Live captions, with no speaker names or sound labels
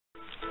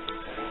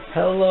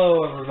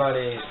Hello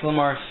everybody,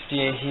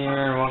 SlimR58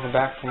 here, and welcome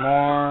back for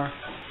more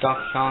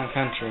Donkey Kong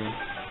Country.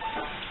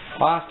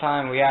 Last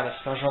time we had a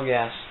special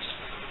guest,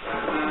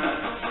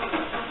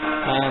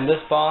 and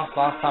this boss,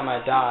 last time I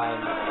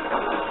died,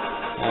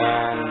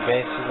 and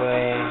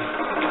basically,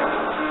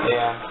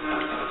 yeah.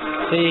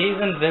 See, he's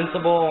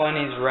invincible when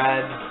he's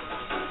red.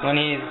 When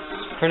he's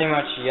pretty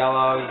much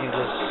yellow, you can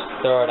just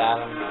throw it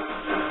at him.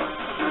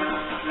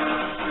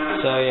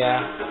 So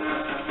yeah.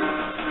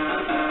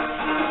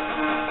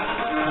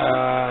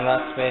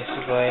 That's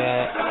basically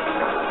it.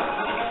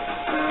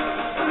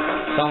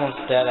 Someone's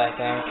dead, I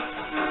think.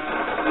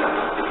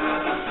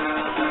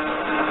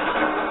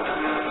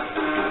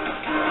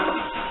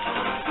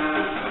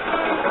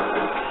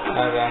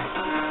 Okay.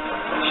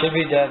 Should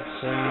be dead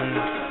soon.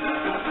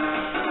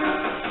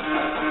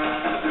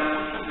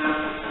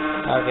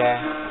 Okay.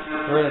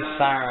 Really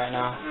silent right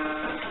now.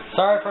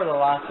 Sorry for the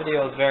last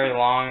video, it was very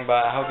long,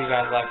 but I hope you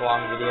guys like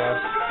long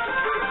videos.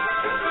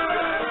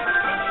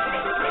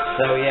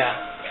 So yeah.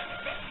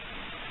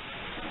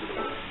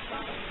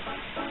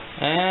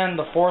 And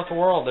the fourth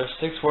world. There's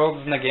 6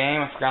 worlds in the game.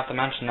 I forgot to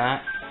mention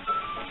that.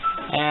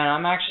 And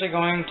I'm actually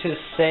going to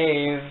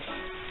save.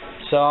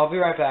 So I'll be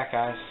right back,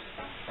 guys.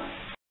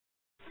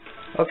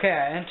 Okay,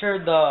 I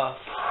entered the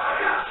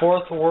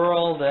fourth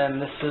world,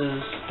 and this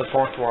is the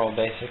fourth world,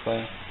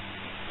 basically.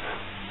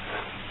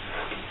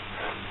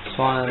 This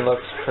one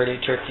looks pretty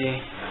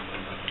tricky.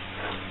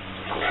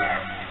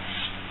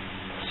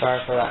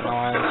 Sorry for that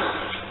noise.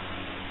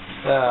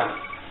 Yeah.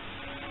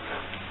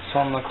 This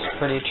one looks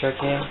pretty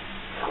tricky.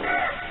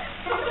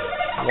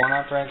 One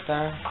up right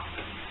there.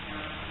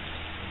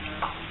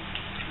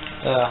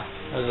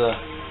 There's a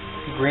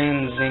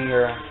green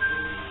zinger.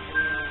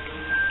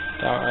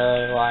 Don't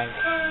really like.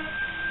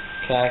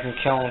 Okay, I can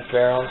kill him with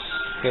barrels.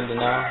 Good to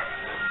know.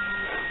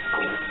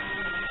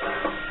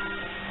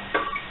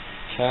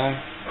 Okay.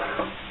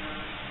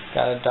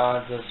 Gotta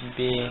dodge this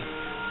bee.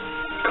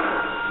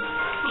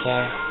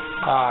 Okay.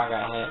 Oh, I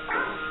got hit.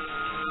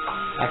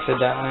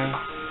 Accidentally.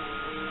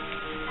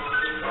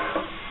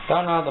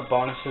 Don't know the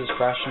bonuses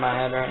fresh in my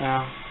head right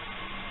now.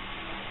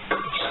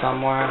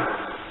 Somewhere.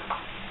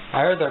 I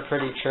heard they're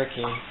pretty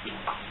tricky.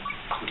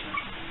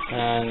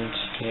 And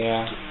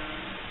yeah.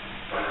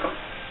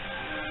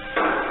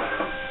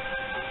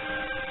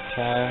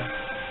 Okay.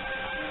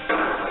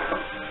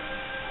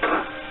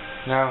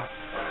 No.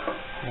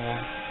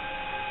 Yeah.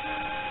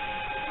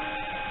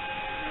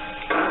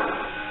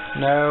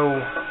 No.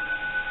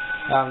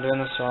 Oh, I'm doing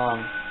this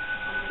wrong.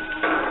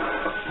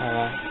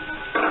 Alright.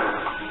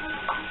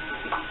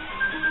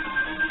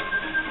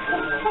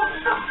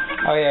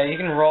 Oh yeah, you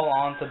can roll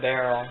onto the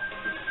barrel.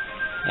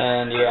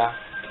 And yeah.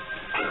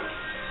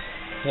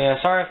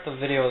 Yeah, sorry if the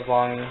video was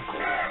long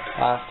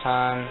last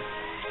time.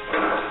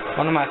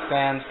 One of my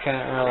fans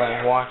couldn't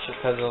really watch it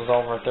because it was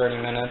over 30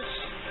 minutes.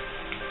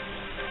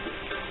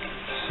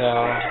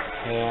 So,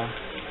 yeah.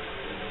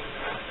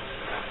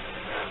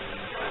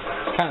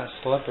 It's kind of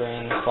slippery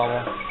in this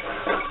level.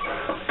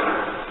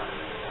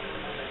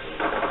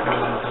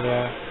 And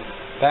yeah.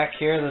 Back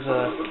here there's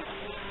a...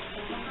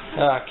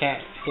 Oh, I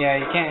can't... Yeah,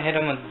 you can't hit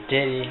him with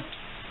Diddy.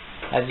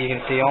 As you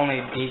can see, only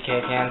DK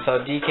can. So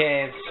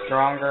DK is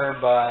stronger,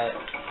 but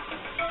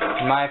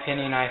in my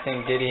opinion, I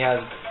think Diddy has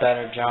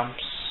better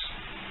jumps.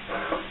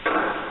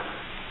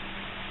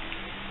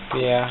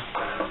 Yeah.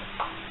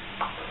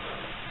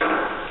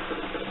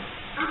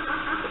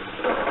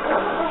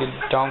 Good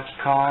Donkey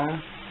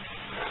Kong.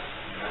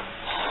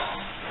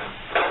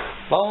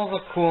 Levels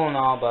look cool and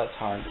all, but it's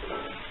hard.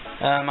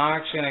 I'm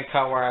actually going to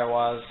cut where I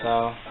was,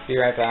 so be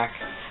right back.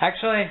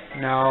 Actually,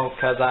 no,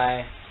 because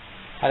I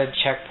had a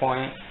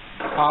checkpoint,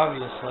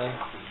 obviously.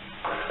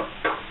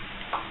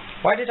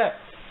 Why did I...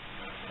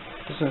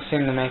 Doesn't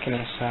seem to make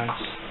any sense.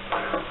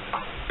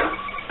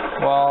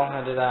 Well,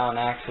 I did that on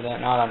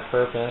accident, not on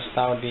purpose.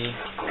 That would be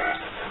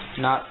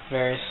not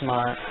very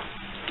smart.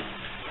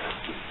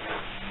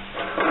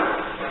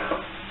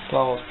 This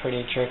level's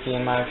pretty tricky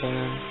in my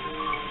opinion.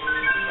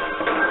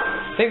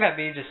 I think that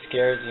bee just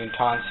scares you and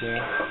taunts you.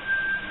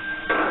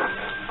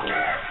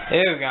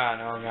 Oh god,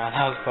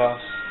 that was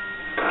close.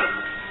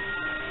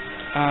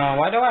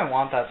 Why do I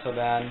want that so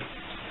bad? I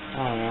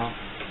don't know.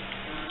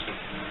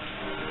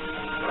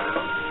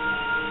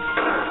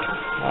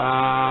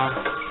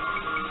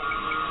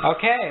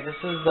 Okay, this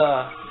is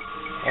the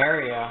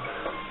area.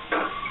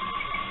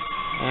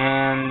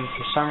 And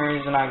for some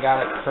reason I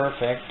got it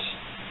perfect.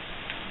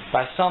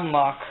 By some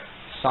luck.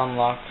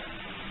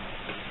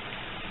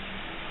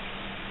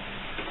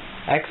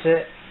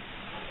 Exit.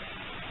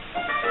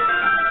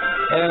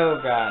 Oh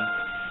god.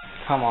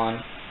 Come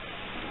on.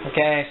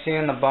 Okay, see you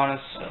in the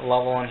bonus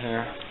level in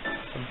here.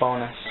 The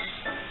bonus.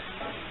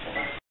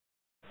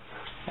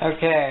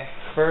 Okay,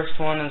 first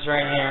one is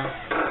right here.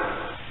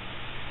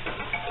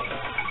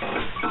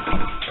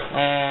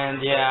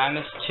 And yeah, I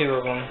missed 2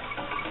 of them,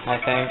 I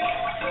think.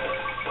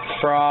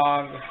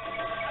 Frog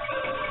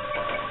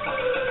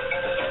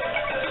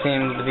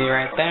seems to be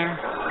right there.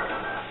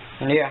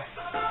 And yeah.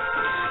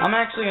 I'm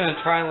actually going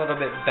to try a little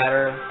bit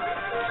better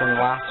from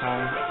last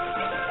time.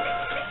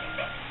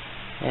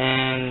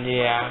 And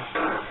yeah,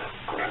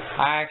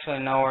 I actually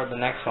know where the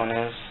next one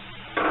is.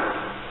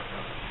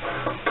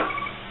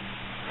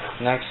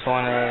 Next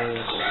one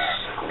is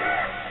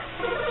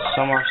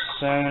somewhere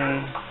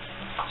soon.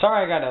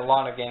 Sorry I got a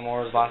lot of game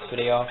overs last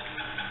video.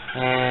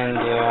 And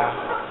yeah,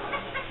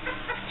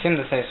 I seem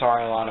to say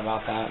sorry a lot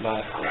about that,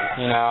 but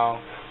you know,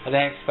 I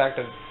didn't expect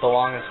the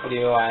longest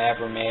video I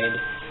ever made.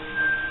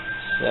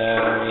 So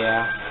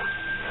yeah.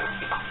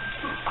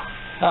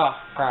 Oh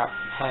crap,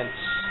 heads.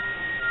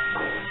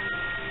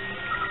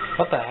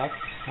 What the heck?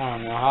 I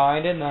don't know how I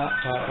did that,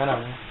 but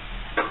whatever.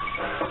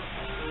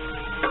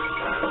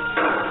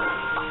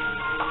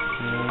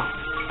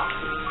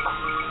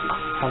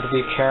 Have to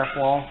be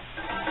careful.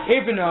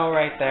 Even though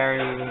right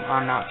there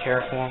I'm not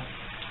careful.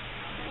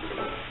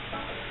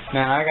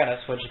 Man, I gotta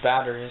switch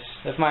batteries.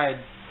 If my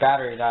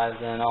battery dies,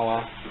 then oh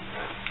well.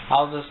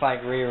 I'll just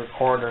like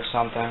re-record or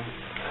something.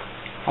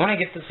 I'm gonna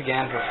get this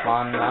again for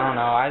fun. I don't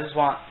know. I just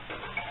want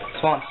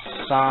some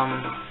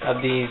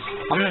of these.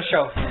 I'm gonna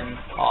show him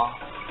off.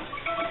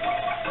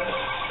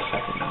 If I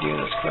can do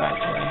this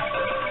correctly.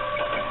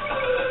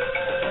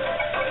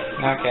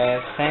 Okay,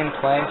 same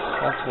place.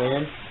 That's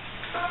weird.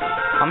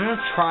 I'm gonna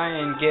try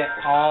and get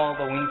all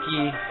the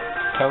Winky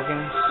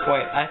tokens.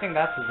 Wait, I think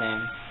that's his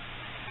name.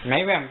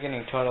 Maybe I'm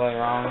getting totally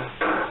wrong.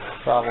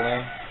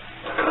 Probably.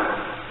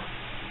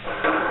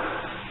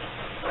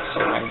 Let's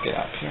see if I can get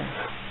up here.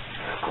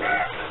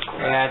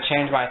 Yeah, I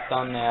changed my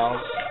thumbnails,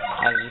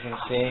 as you can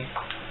see.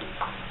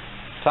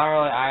 It's not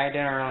really, I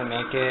didn't really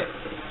make it.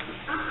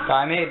 But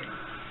I made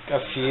a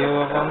few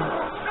of them.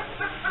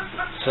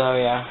 So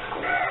yeah.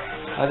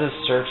 I just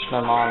searched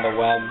them on the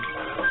web.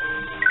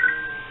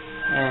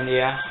 And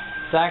yeah.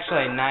 It's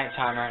actually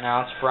nighttime right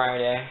now. It's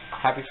Friday.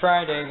 Happy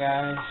Friday,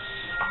 guys.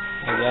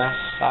 I guess.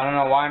 I don't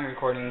know why I'm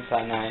recording this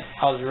at night.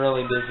 I was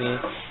really busy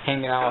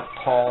hanging out with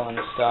Paul and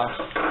stuff.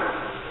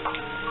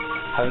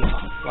 Having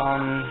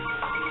fun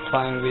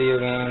playing video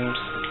games.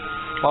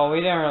 Well,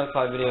 we didn't really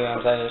play video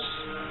games.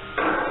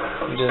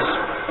 We just,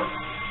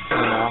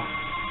 you know.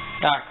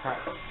 Ah, crap.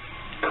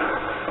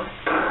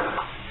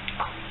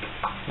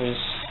 We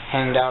just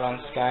hanged out on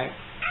Skype.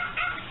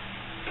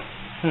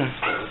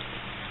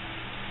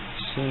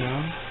 See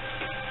now.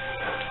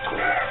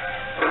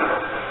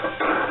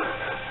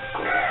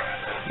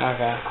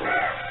 Okay.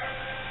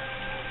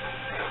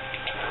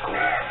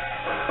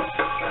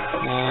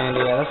 And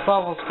yeah, this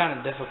level's kind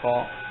of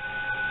difficult.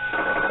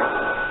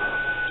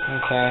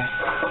 Okay.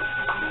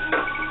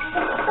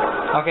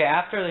 Okay,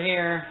 after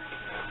here,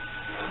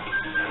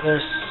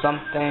 there's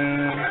something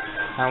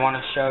I want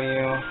to show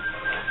you.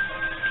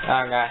 Oh,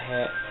 I got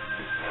hit.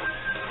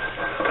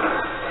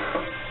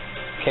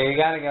 Okay, we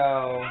gotta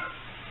go.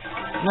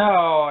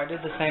 No, I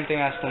did the same thing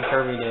as Slim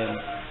Kirby did.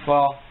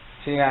 Well,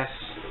 see you guys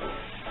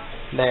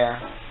there.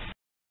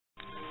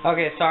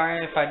 Okay,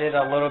 sorry if I did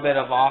a little bit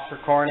of off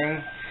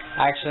recording.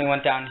 I actually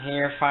went down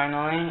here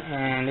finally,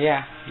 and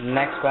yeah, the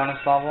next bonus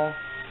level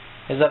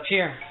is up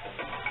here.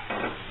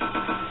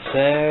 So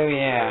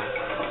yeah.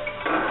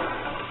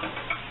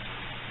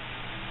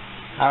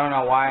 I don't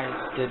know why I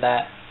just did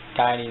that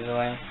died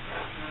easily.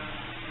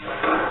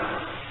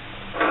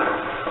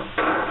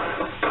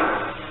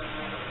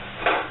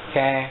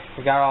 Okay,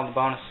 we got all the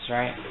bonuses,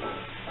 right?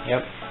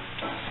 Yep.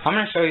 I'm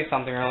gonna show you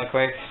something really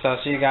quick, so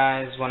see you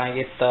guys when I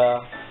get the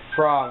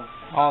frog,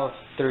 all the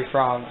 3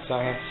 frogs.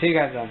 Okay, see you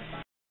guys then.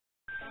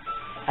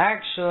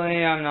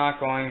 Actually, I'm not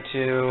going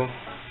to,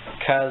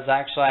 because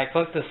actually I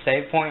clicked the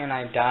save point and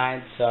I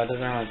died, so it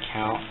doesn't really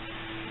count.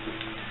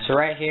 So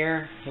right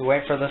here, you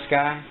wait for this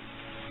guy,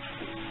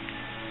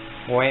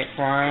 wait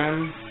for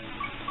him,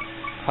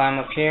 climb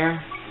up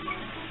here,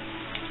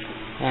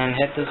 and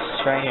hit this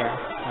right here.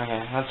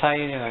 Okay, that's how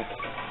you do it.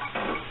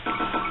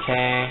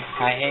 Okay,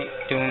 I hate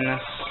doing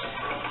this.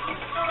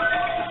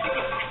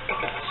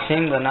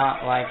 Seem to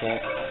not like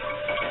it.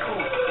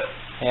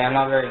 Yeah, I'm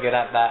not very good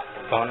at that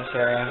bonus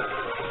area.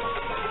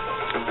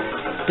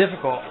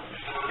 Difficult.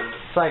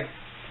 It's like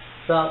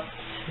about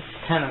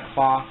 10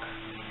 o'clock.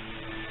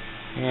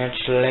 Yeah,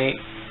 it's late.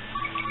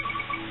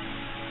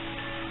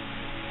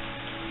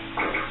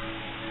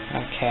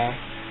 Okay.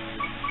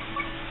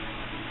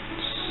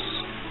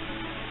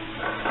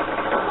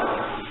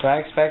 Do I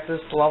expect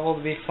this level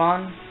to be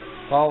fun?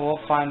 Well,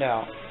 we'll find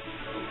out.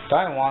 Do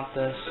I want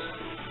this?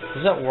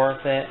 Is it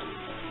worth it?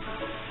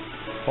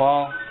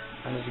 Well,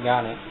 I just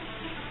got it.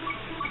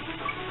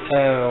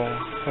 Oh,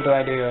 what do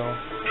I do?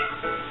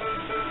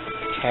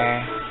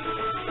 Okay.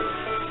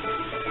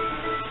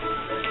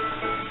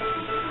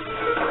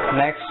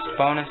 Next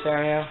bonus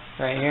area,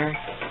 right here.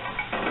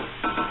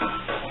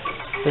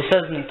 This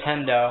says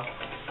Nintendo.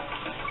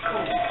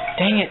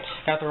 Dang it,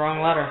 got the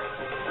wrong letter.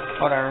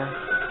 Whatever.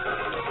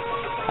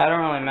 I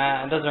don't really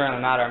matter. It doesn't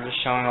really matter. I'm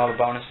just showing all the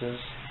bonuses.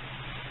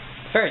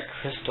 It's very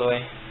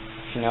crystally,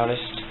 if you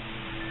noticed.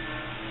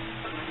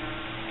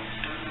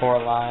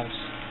 4 lives.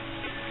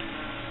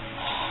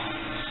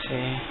 Let's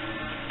see.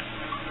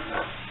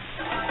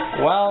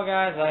 Well,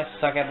 guys, I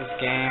suck at this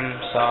game,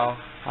 so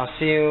I'll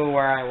see you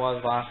where I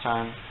was last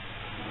time.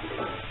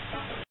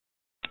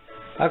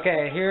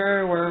 Okay,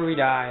 here where we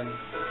died.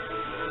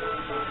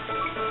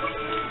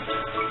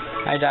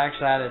 I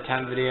actually had a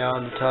 10 video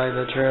to tell you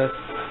the truth.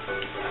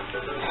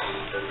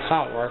 It's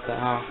not worth it,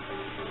 huh?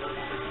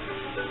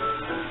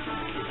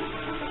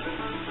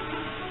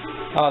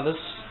 Oh,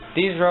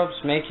 these ropes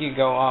make you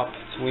go up.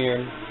 It's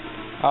weird.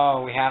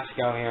 Oh, we have to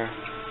go here.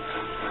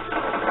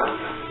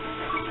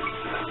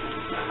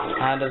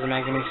 That doesn't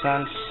make any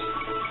sense.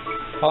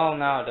 Oh,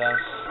 now it does.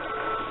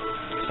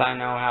 Because I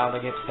know how to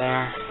get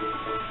there.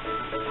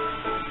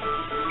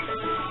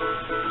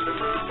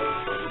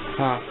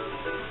 Huh.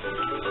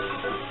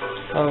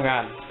 Oh,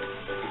 God.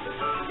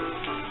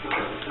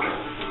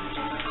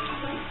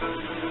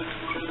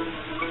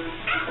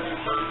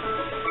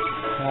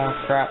 Oh,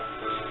 crap.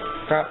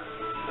 Crap.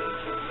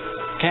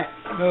 Can't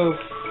move.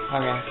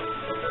 Okay.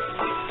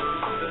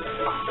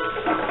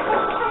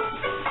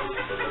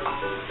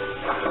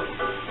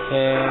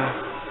 Yeah.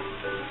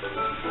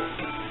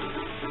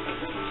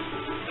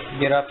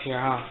 Get up here,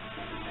 huh?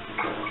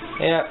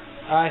 Yep,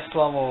 ice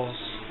levels.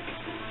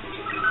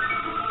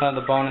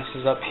 The bonus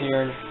is up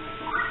here.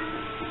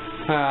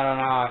 I don't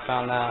know how I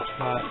found that,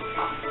 but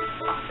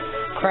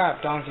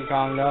crap, Donkey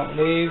Kong, don't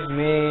leave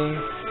me.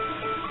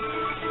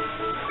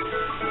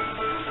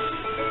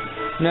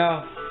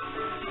 No,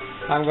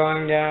 I'm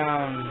going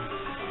down.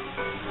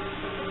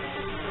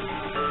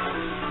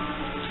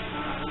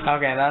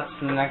 Okay, that's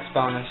the next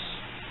bonus.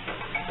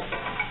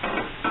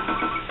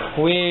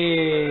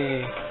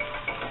 Whee!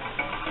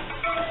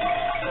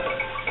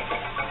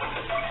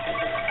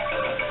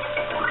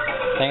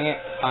 Dang it,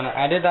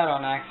 I did that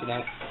on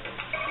accident.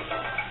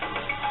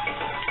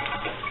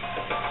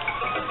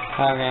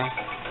 Okay.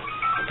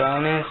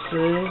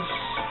 Bonuses.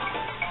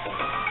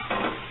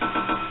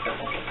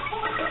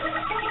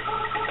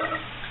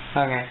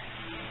 Okay.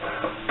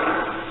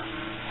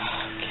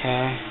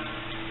 Okay.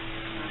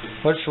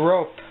 Which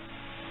rope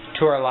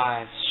to our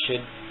lives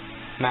should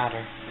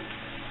matter?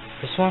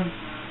 This one?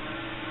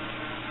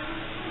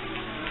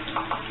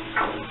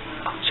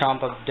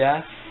 Chomp of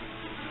Death.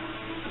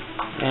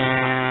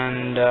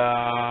 And,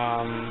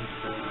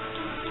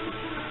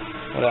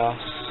 what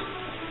else?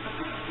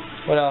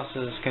 What else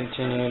is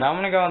continued? I'm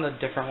gonna go on the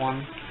different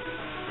one.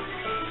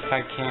 If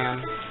I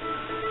can.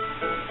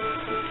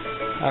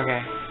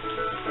 Okay.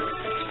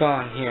 Let's go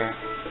on here.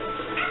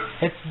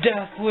 It's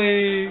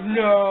deathly!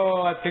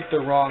 No! I picked the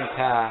wrong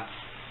path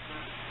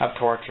of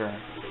torture.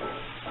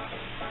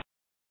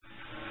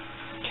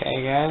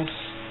 Okay, guys.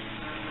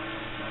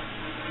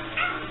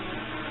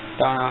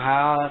 Don't know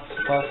how that's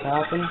supposed to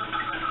happen.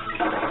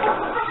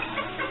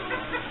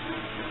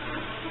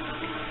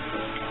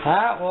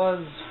 That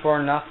was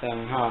for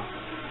nothing, huh?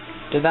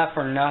 Did that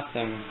for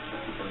nothing.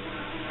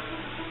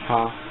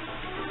 Huh.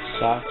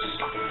 Sucks.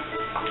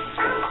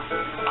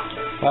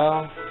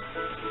 Well.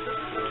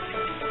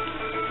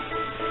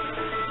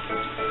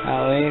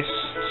 At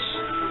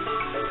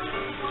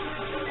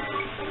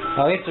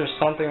least there's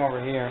something over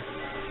here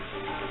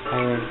I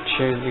can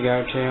choose to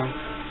go to.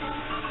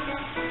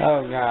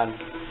 Oh god.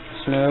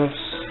 This moves.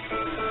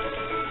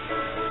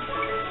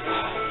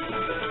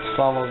 This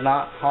level's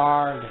not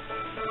hard.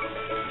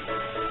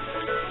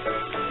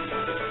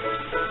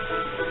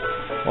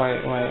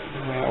 Wait.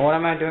 What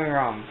am I doing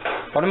wrong?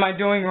 What am I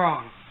doing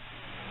wrong?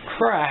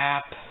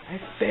 Crap. I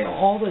fail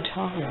all the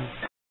time.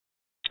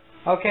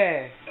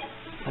 Okay.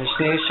 I just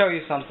need to show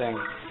you something.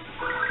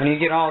 When you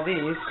get all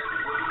these,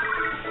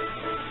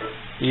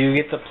 you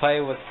get to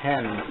play with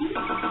him.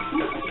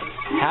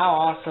 How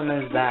awesome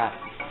is that?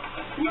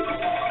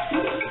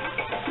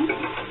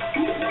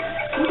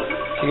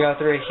 You go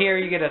through here,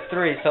 you get a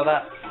 3, so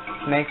that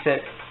makes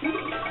it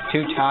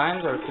 2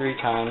 times or 3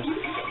 times.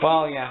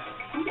 Well, yeah.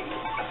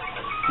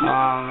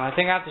 I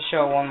think I have to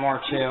show one more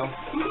too.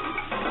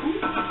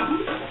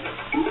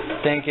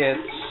 I think it's...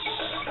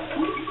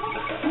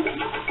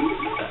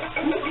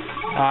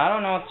 I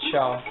don't know what to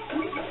show.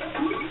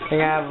 I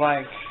think I have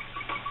like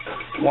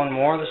one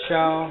more to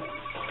show.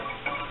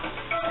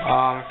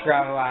 I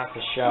forgot who I have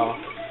to show.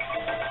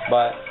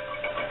 But,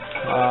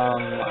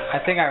 I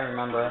think I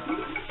remember.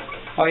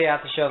 Oh yeah, I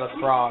have to show the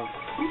frog.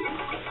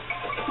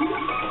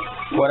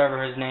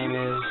 Whatever his name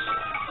is.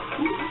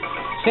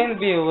 Seems to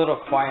be a little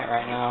quiet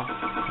right now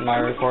in my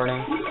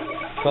recording.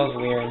 Feels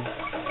weird.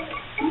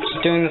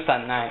 Just doing this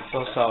at night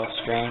feels so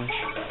strange.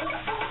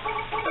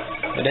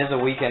 It is a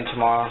weekend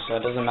tomorrow, so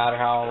it doesn't matter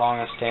how long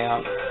I stay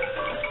up.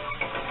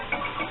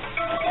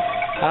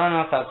 I don't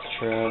know if that's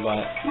true,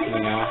 but, you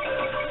know,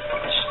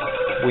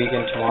 it's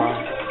weekend tomorrow.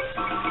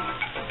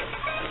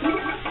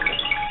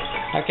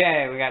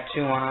 Okay, we got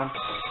 2 1-ups.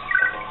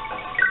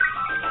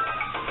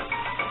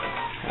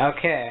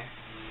 Okay,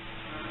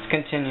 let's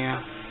continue.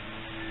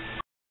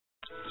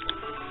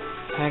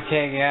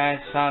 Okay guys,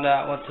 found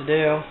out what to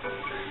do.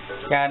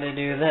 Gotta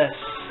do this.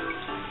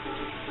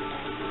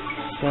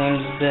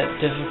 Seems a bit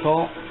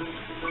difficult.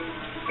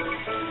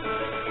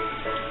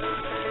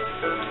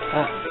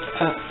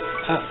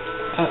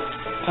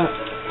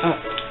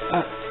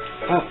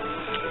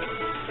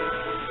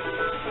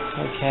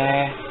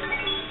 Okay.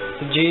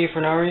 The G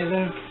for no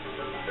reason.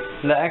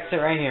 The exit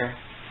right here.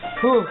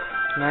 Whew,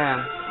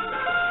 man.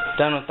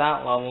 Done with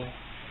that level.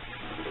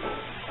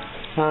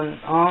 And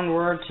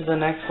onward to the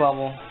next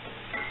level.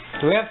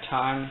 Do we have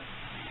time?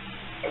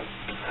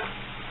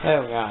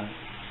 Oh god.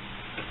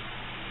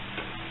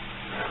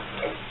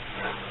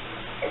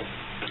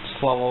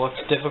 This level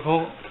looks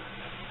difficult.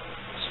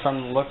 Just from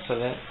the looks of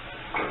it.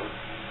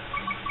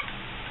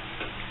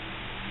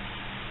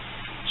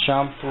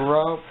 Jump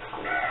rope.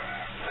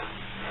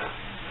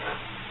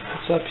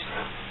 What's up?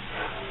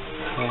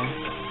 Okay.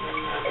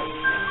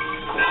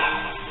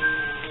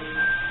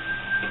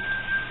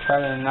 Try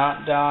to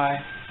not die.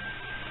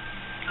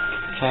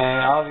 Okay,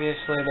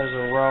 obviously there's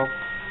a rope.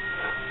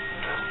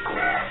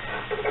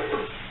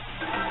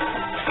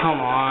 Come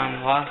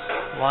on, last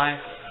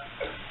life.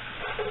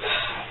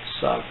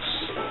 Sucks.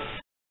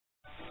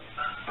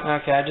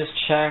 Okay, I just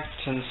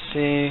checked and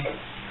see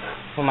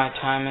what my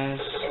time is.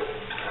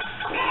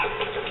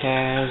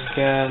 Okay, it's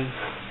good.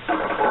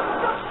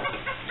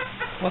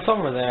 What's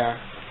over there?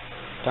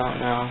 Don't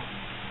know.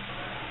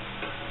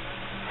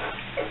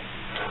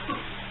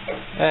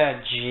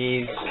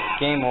 Jeez.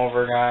 Game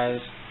over,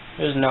 guys.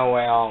 There's no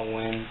way I'll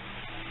win.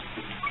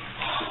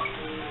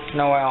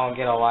 No way I'll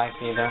get a life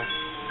either.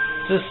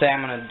 Just say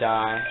I'm gonna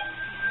die.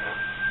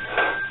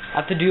 I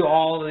have to do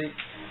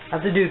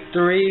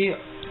three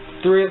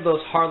of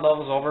those hard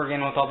levels over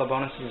again with all the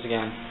bonuses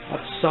again. That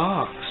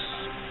sucks.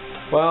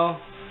 Well,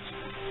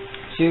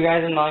 see you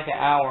guys in like an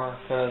hour,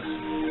 cause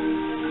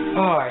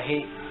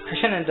I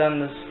shouldn't have done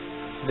this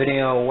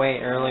video way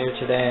earlier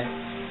today.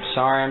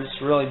 Sorry, I'm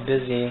just really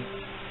busy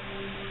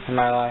in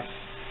my life.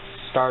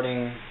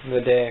 Starting the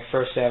day,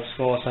 first day of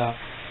school, so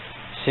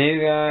see you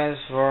guys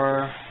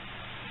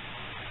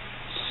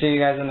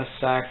in a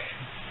sec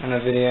in a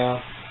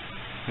video.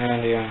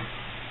 And yeah.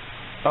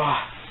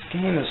 This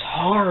game is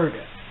hard.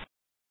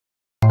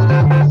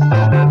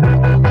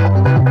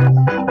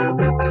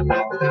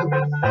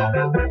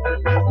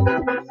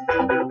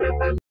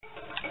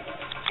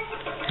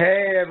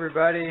 Hey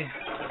everybody.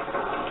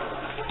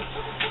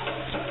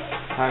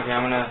 Okay,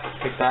 I'm gonna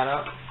pick that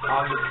up,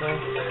 obviously.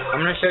 I'm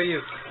gonna show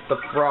you the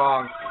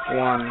frog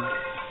one.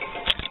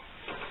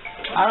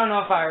 I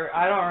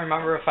don't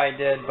remember if I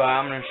did, but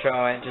I'm gonna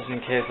show it just in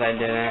case I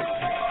didn't.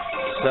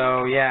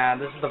 So yeah,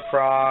 this is the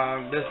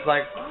frog. This is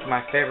like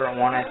my favorite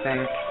one, I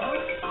think.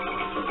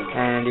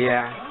 And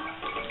yeah,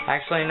 I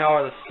actually know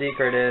where the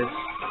secret is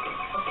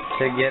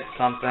to get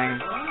something.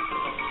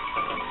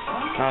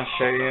 I'll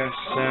show you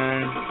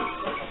soon.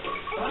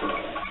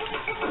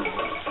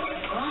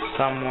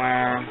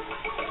 Somewhere.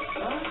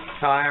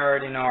 Oh, I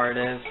already know where it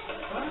is.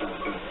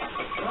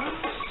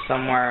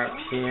 Somewhere up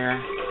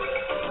here.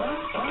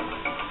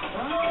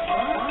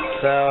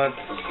 So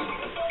it's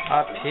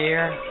up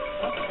here.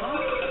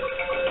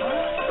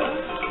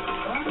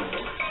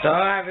 Do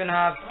I even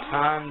have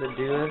time to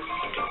do this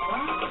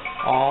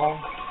all?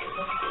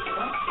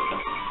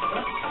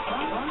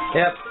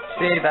 Yep,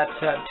 see, that's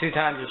 2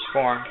 times your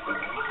score.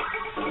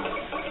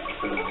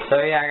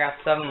 So yeah, I got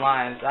 7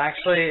 lives.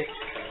 Actually,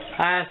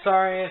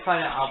 sorry if I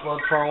didn't upload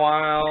for a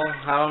while.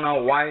 I don't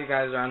know why you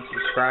guys are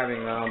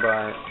unsubscribing though,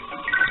 but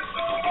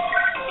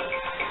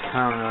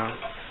I don't know.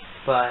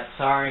 But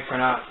sorry for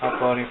not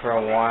uploading for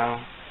a while.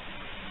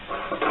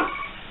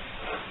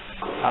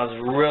 I was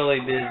really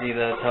busy,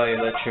 to tell you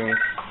the truth.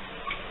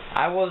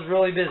 I was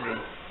really busy.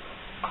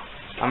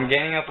 I'm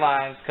gaining up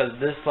lives because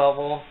this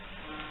level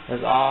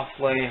is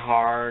awfully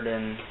hard,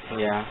 and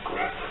yeah.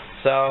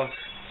 So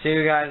see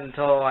you guys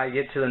until I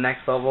get to the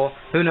next level.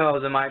 Who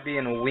knows, it might be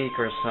in a week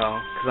or so,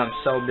 because I'm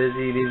so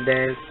busy these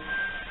days.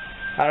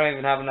 I don't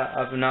even have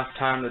enough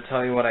time to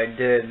tell you what I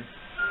did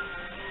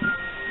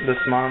this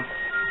month.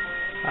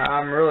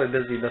 I'm really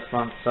busy this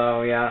month,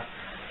 so yeah.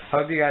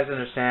 Hope you guys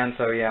understand,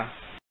 so yeah.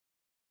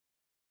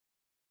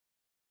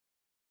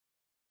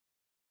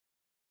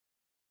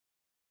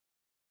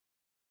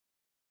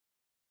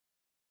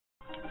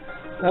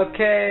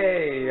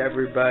 Okay,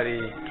 everybody.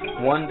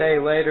 One day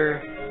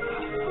later,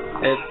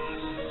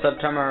 it's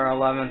September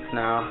 11th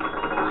now.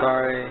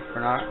 Sorry for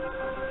not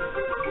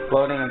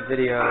uploading a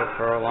video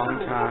for a long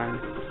time.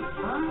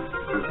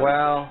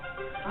 Well,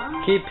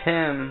 keep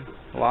him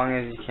as long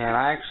as you can.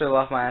 I actually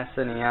left my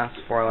SNES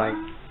for like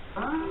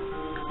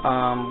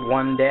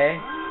 1 day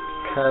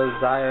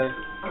because I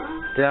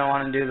didn't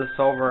want to do this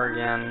over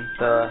again,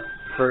 the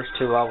first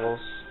 2 levels.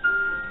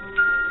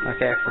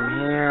 Okay, from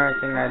here I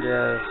think I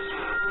just...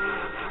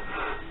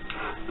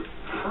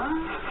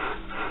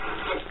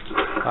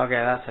 Okay,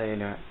 that's how you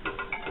do it.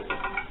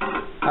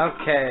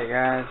 Okay,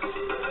 guys.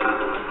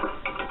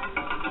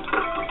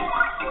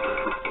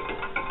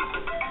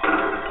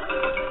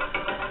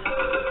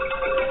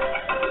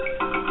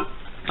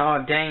 Oh,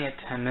 dang it,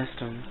 I missed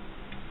him.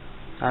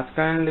 That's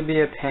going to be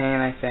a pain,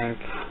 I think.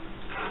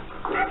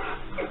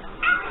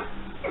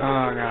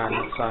 Oh god,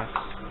 it sucks.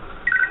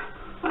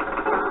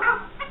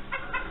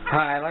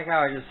 I like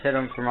how I just hit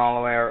him from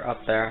all the way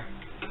up there.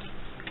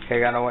 Okay,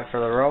 gotta wait for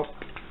the rope.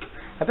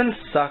 I've been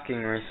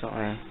sucking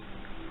recently.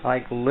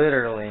 Like,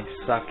 literally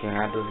sucking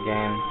at this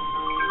game.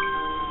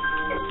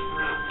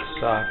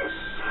 Sucks.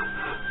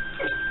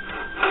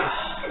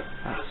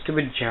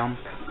 stupid jump.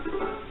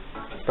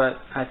 But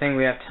I think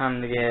we have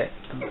time to get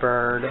the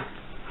bird.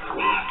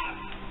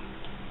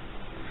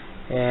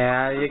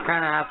 Yeah, you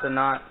kind of have to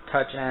not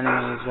touch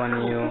enemies when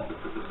you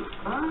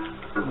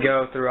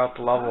go through up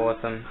level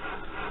with them.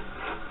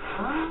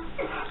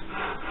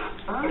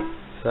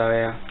 So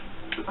yeah.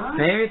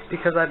 Maybe it's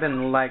because I've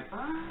been like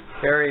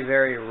very,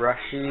 very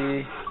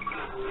rushy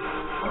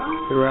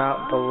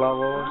throughout the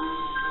levels.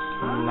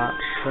 I'm not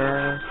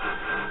sure.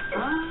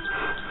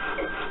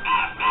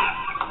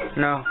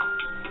 No.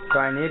 Do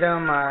I need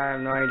them? I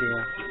have no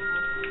idea.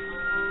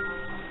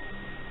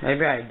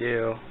 Maybe I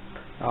do.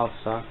 I'll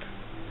suck.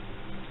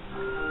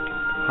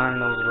 Climb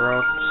those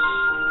ropes.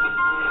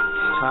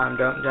 This time,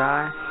 don't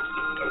die.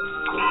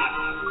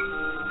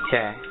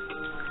 Okay.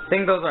 I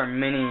think those are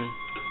mini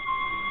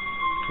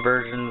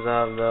versions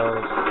of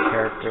those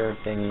character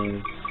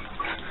thingies.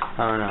 I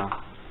don't know.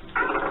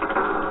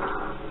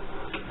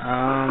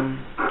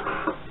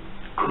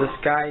 This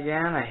guy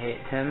again, I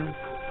hate him.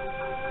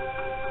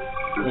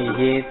 He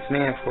hates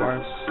me, of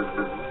course.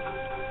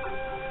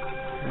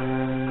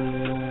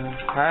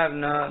 I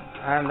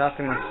have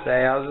nothing to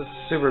say. I was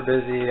just super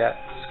busy at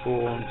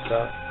school and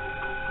stuff.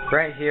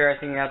 Right here, I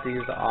think you have to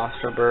use the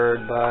Ostra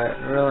bird, but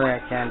really I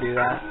can't do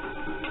that.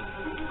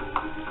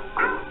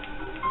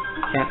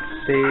 Can't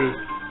see.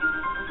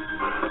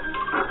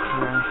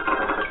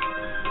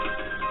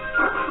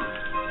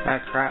 Ah,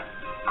 crap.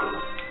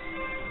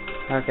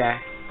 Okay.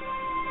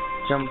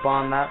 Jump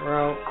on that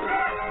rope.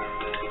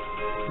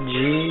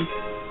 G.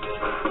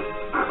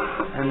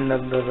 End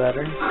of the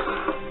letters.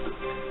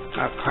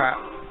 Oh crap.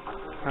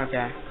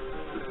 Okay.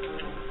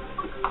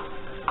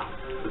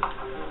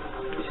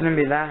 Shouldn't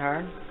be that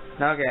hard.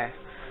 Okay.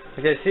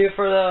 Okay, see you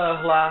for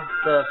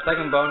the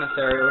second bonus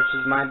area,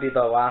 which might be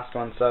the last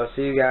one. So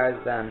see you guys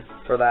then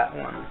for that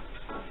one.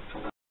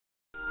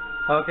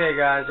 Okay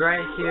guys,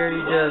 right here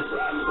you just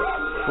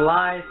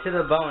fly to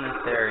the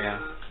bonus area.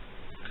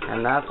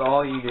 And that's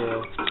all you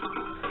do.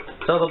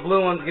 So the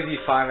blue ones give you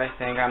 5, I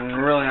think. I'm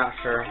really not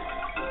sure.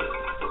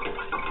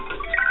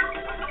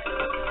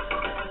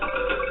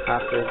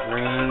 After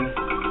green.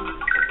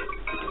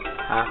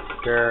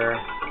 After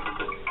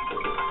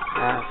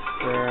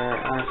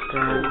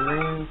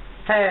green.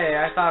 Hey,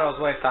 I thought it was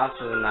way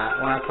faster than that.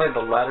 When I played the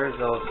letters,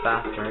 it was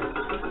faster.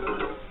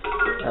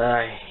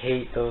 I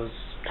hate those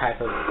type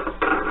of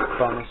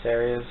bonus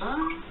areas.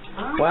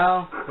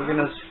 Well, we're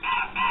gonna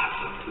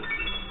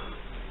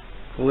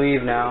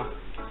leave now.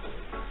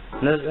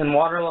 In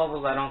water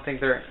levels, I don't think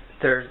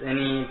there's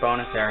any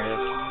bonus areas.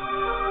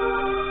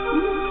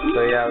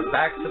 So yeah,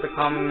 back to the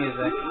common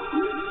music.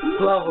 This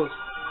level's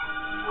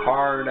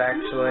hard,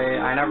 actually.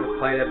 I never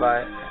played it,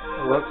 but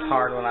it looks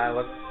hard when I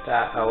looked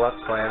at a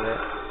Let's Play of it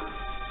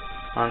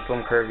on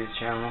Slim Kirby's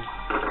channel.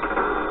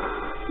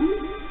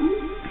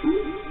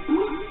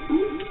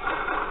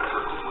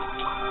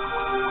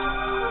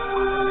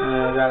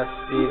 I gotta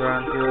speed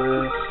run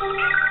through this.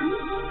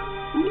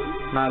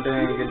 Not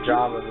doing a good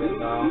job of it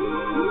though.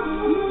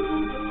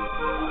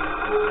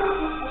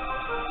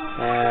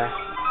 Yeah.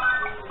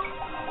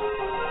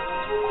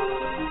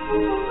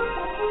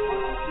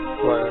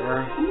 Whatever.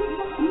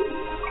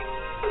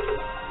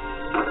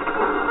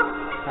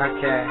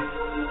 Okay.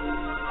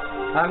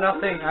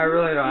 I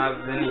really don't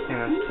have anything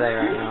to say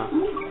right now.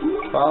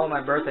 Well,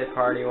 my birthday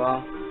party,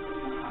 well,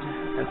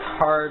 it's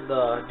hard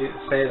to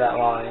say that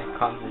while I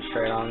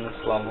concentrate on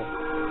this level.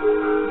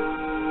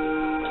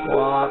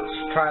 Well, I'll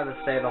try to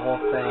say the whole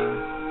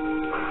thing,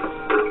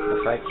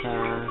 if I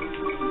can.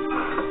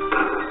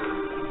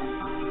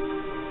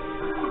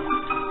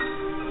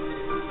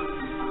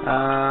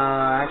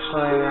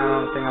 Actually, I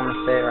don't think I'm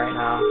gonna say it right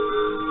now.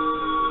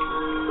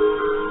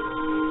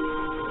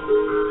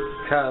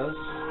 Because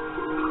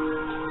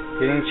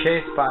getting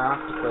chased by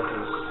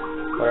octopuses,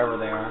 whatever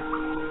they are.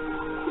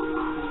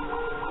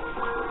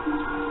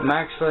 I'm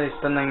actually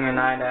spending the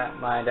night at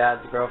my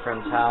dad's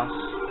girlfriend's house.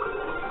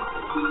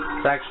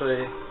 It's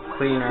actually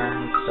cleaner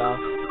and stuff.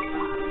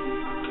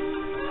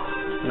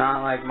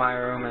 Not like my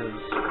room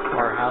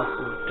or house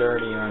is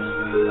dirty or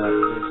anything, but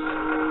it just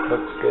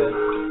looks good.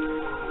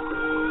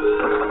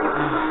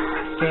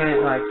 I've seen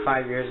it like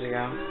 5 years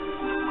ago.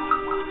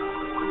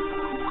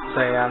 So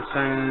yeah, I'm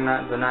spending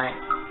the night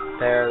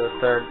there the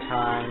 3rd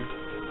time.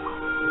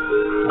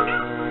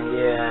 And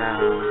yeah.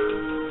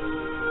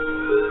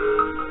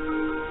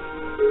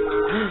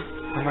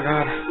 Oh my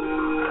god.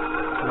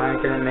 Am I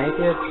gonna make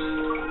it?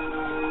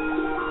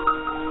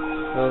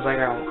 Feels like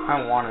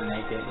I want to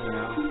make it, you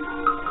know.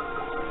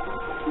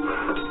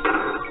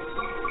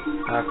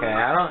 Okay,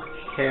 I don't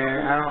care.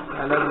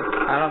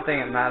 I don't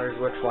think it matters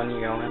which one you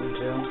go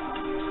into.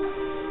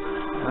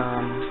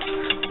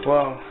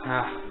 Whoa.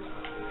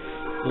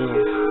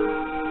 Jeez.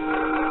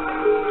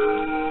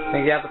 I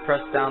think you have to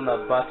press down the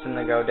button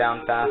to go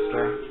down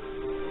faster.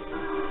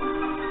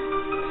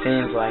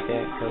 Seems like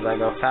it, because I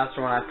go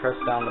faster when I press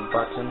down the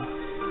button.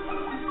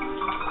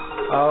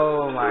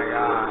 Oh my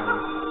god.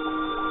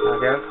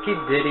 Okay, let's keep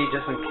Diddy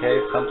just in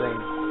case something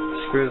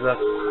screws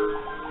us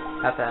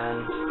at the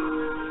end.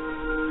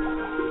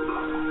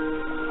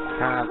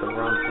 kind of have to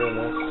run through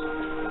this.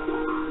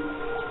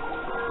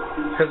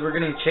 Because we're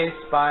getting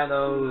chased by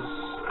those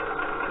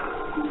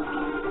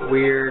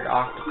weird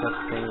octopus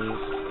thingies.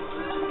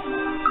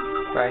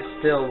 But I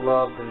still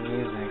love the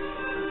music.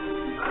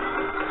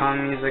 It's the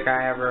calm music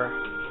I ever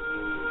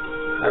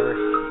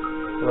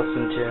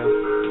listened to.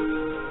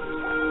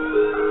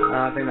 I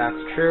don't think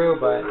that's true,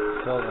 but it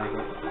feels like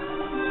it.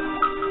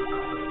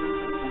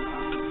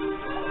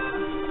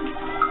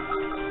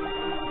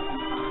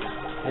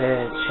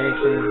 It's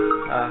chasing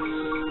us.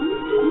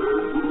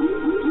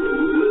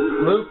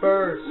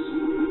 Loopers!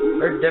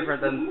 They're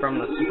different than from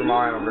the Super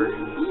Mario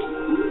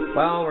versions.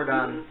 Well, we're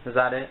done. Is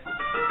that it?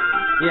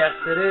 Yes,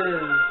 it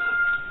is.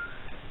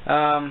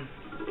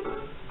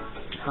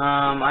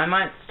 I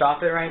might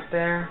stop it right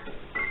there.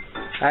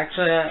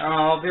 Actually,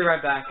 I'll be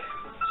right back.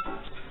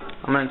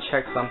 I'm gonna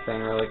check something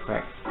really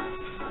quick.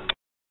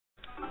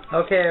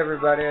 Okay,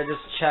 everybody, I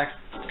just checked.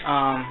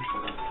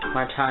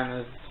 My time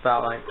is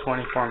about like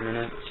 24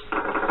 minutes.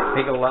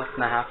 Maybe less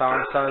than a half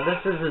hour. So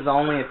this is his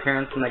only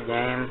appearance in the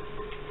game,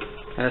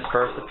 and his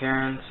first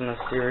appearance in the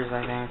series,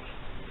 I think.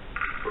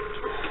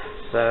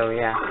 So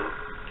yeah.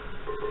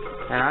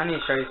 And I need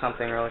to show you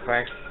something really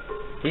quick.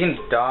 He can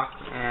duck,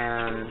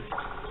 and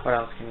what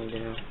else can he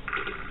do?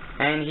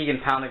 And he can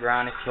pound the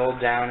ground if you hold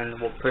down and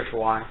we'll push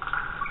Y.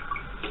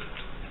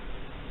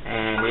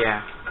 And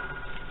yeah.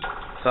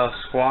 So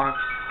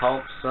Squawks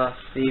helps us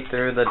see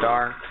through the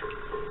dark.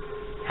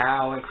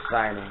 How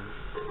exciting.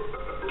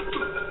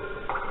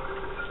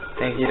 I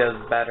think he does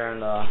better in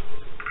the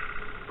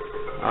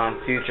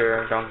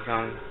future of Donkey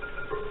Kong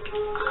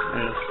in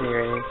the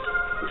series.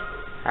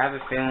 I have a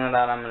feeling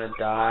that I'm gonna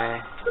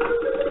die.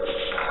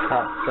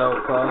 That's so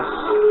close.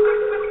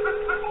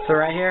 So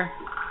right here,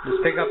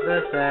 just pick up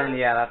this, and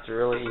yeah, that's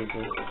really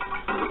easy.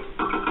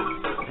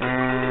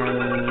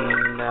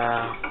 And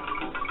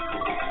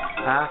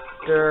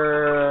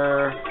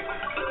after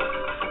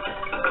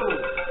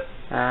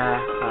I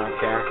don't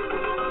care.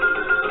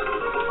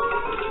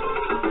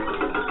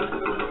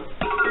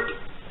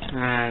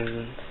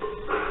 And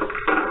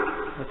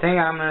I think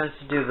I'm gonna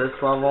do this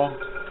level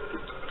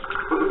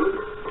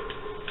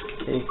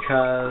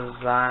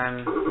because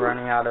I'm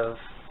running out of.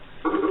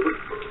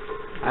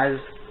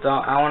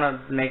 I want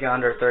to make it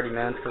under 30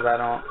 minutes because I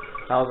don't.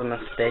 That was a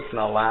mistake in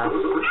the last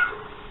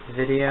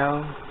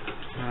video.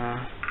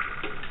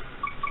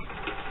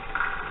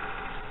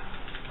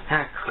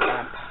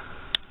 Crap.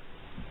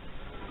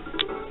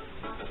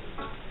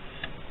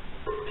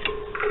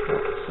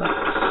 That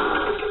sucks.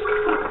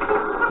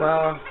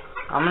 Well,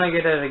 I'm gonna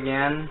get it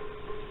again.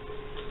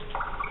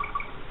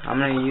 I'm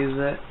gonna use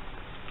it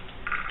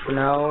for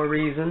no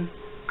reason.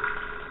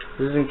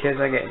 This is in case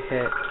I get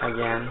hit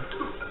again.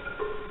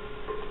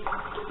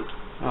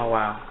 Oh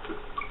wow.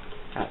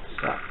 That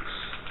sucks.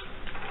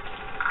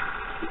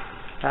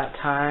 That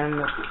time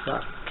it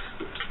sucked.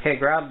 Okay,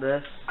 grab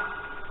this.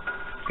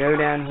 Go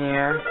down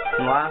here.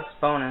 Last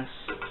bonus.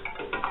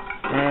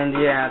 And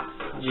yeah,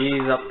 it's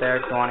G's up there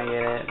if you want to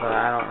get it, but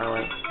I don't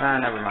really.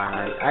 Never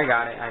mind. I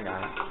got it.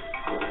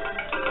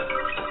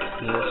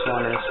 And this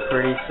one is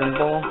pretty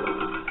simple.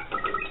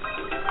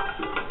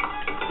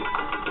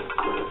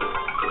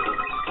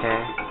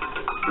 Okay.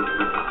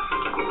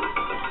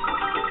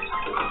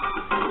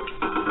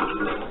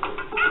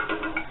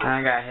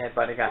 I got hit,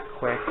 but it got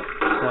quick.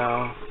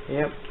 So,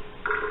 yep.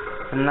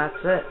 And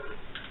that's it.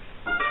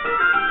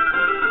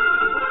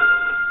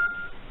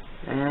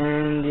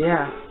 And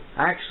yeah.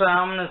 Actually,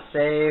 I'm gonna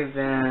save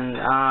and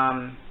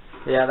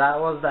yeah, that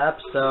was the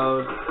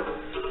episode.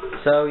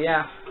 So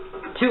yeah,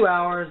 2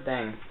 hours.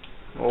 Dang.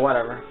 Well,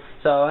 whatever.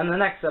 So in the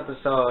next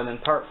episode, in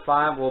part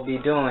 5, we'll be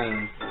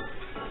doing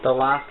the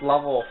last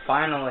level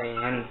finally,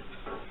 and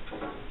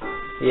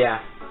yeah.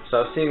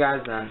 So see you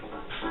guys then.